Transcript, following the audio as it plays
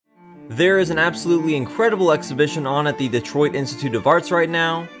There is an absolutely incredible exhibition on at the Detroit Institute of Arts right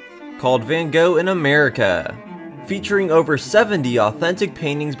now, called Van Gogh in America, featuring over 70 authentic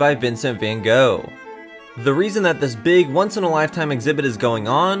paintings by Vincent van Gogh. The reason that this big, once-in-a-lifetime exhibit is going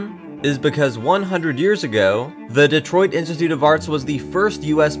on is because 100 years ago, the Detroit Institute of Arts was the first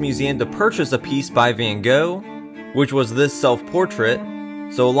US museum to purchase a piece by Van Gogh, which was this self-portrait.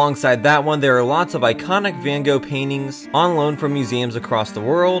 So alongside that one, there are lots of iconic Van Gogh paintings on loan from museums across the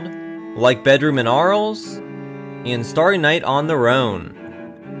world, like Bedroom in Arles and Starry Night on the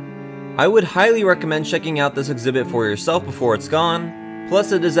Rhone. I would highly recommend checking out this exhibit for yourself before it's gone,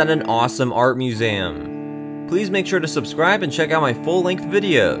 plus it is at an awesome art museum. Please make sure to subscribe and check out my full-length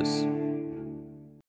videos.